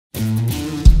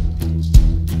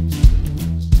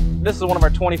This is one of our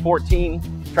 2014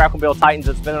 Trackmobile Titans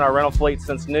that's been in our rental fleet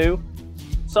since new.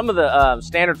 Some of the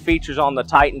standard features on the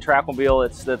Titan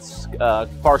Trackmobile that's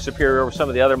far superior over some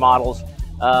of the other models.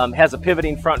 Has a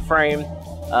pivoting front frame.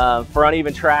 For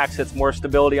uneven tracks, it's more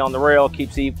stability on the rail,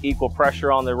 keeps equal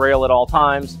pressure on the rail at all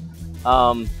times.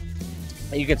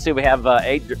 You can see we have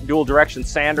 8 dual direction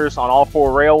sanders on all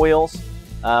 4 rail wheels.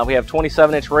 We have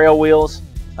 27-inch rail wheels,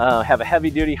 have a heavy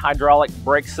duty hydraulic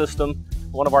brake system.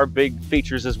 One of our big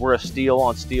features is we're a steel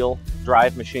on steel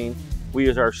drive machine. We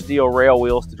use our steel rail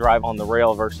wheels to drive on the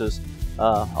rail versus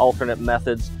alternate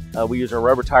methods. We use our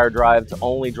rubber tire drive to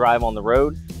only drive on the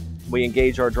road. We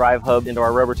engage our drive hub into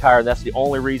our rubber tire. That's the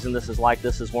only reason this is like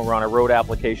this is when we're on a road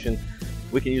application.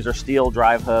 We can use our steel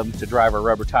drive hub to drive our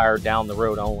rubber tire down the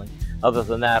road only. Other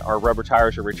than that, our rubber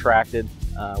tires are retracted.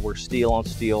 We're steel on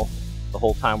steel the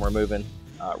whole time we're moving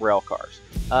rail cars.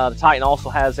 The Titan also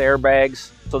has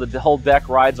airbags, so the whole deck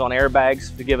rides on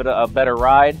airbags to give it a better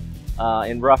ride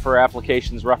in rougher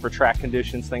applications, rougher track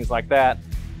conditions, things like that.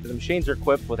 The machines are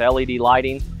equipped with LED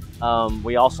lighting.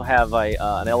 We also have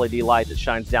an LED light that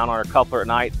shines down on our coupler at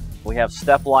night. We have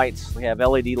step lights. We have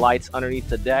LED lights underneath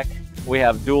the deck. We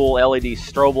have dual LED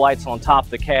strobe lights on top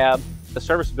of the cab. The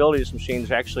serviceability of this machine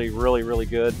is actually really, really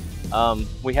good.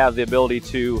 We have the ability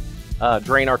to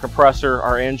drain our compressor,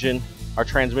 our engine, our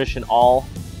transmission all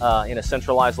in a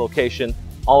centralized location.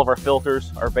 All of our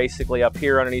filters are basically up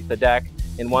here underneath the deck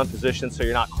in one position, so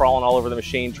you're not crawling all over the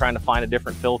machine trying to find a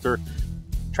different filter.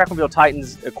 Trackmobile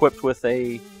Titan's equipped with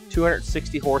a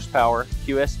 260 horsepower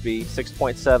QSB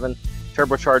 6.7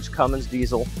 turbocharged Cummins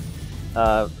diesel,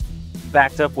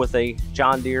 backed up with a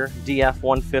John Deere DF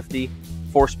 150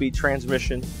 4-speed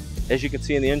transmission. As you can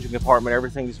see in the engine compartment,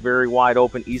 everything is very wide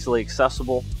open, easily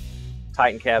accessible.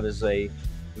 Titan cab is a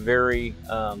very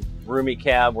roomy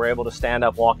cab. We're able to stand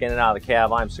up, walk in and out of the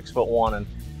cab. I'm 6'1", and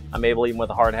I'm able, even with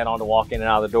a hard hat on, to walk in and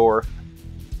out of the door.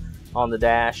 On the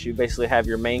dash, you basically have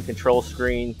your main control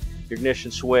screen, your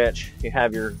ignition switch, you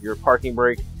have your parking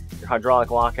brake, your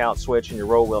hydraulic lockout switch, and your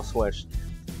roll wheel switch.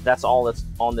 That's all that's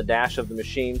on the dash of the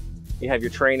machine. You have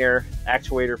your train air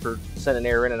actuator for sending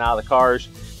air in and out of the cars.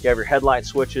 You have your headlight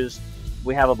switches.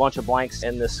 We have a bunch of blanks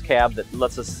in this cab that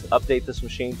lets us update this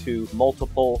machine to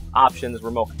multiple options,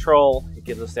 remote control. It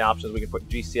gives us the options. We can put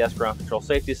GCS, ground control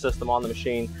safety system, on the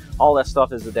machine. All that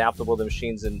stuff is adaptable to the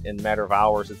machines in a matter of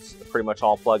hours. It's pretty much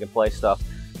all plug and play stuff.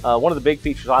 One of the big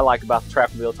features I like about the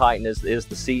Trackmobile Titan is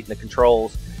the seat and the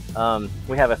controls.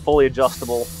 We have a fully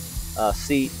adjustable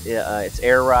seat. It's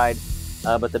air ride.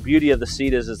 But the beauty of the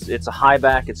seat is it's a high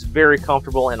back, it's very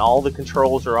comfortable, and all the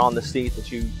controls are on the seat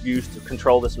that you use to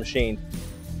control this machine.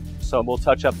 So we'll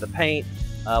touch up the paint,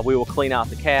 we will clean out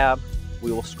the cab,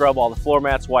 we will scrub all the floor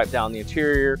mats, wipe down the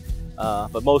interior,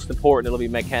 but most important, it'll be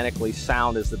mechanically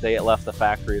sound as the day it left the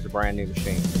factory as a brand new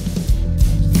machine.